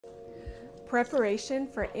Preparation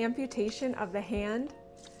for amputation of the hand.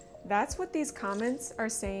 That's what these comments are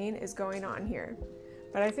saying is going on here.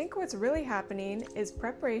 But I think what's really happening is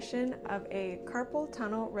preparation of a carpal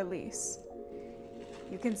tunnel release.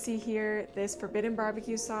 You can see here this forbidden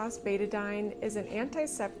barbecue sauce, betadine, is an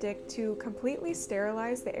antiseptic to completely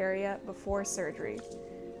sterilize the area before surgery.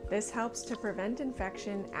 This helps to prevent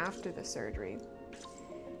infection after the surgery.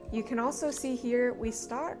 You can also see here we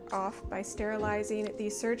start off by sterilizing the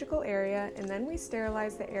surgical area, and then we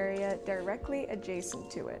sterilize the area directly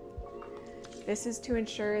adjacent to it. This is to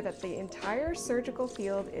ensure that the entire surgical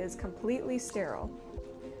field is completely sterile.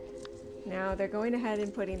 Now they're going ahead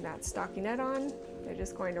and putting that stockinette on. They're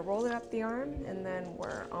just going to roll it up the arm, and then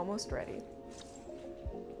we're almost ready.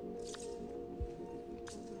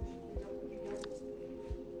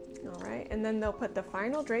 All right, and then they'll put the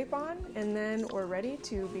final drape on, and then we're ready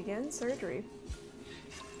to begin surgery.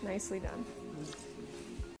 Nicely done.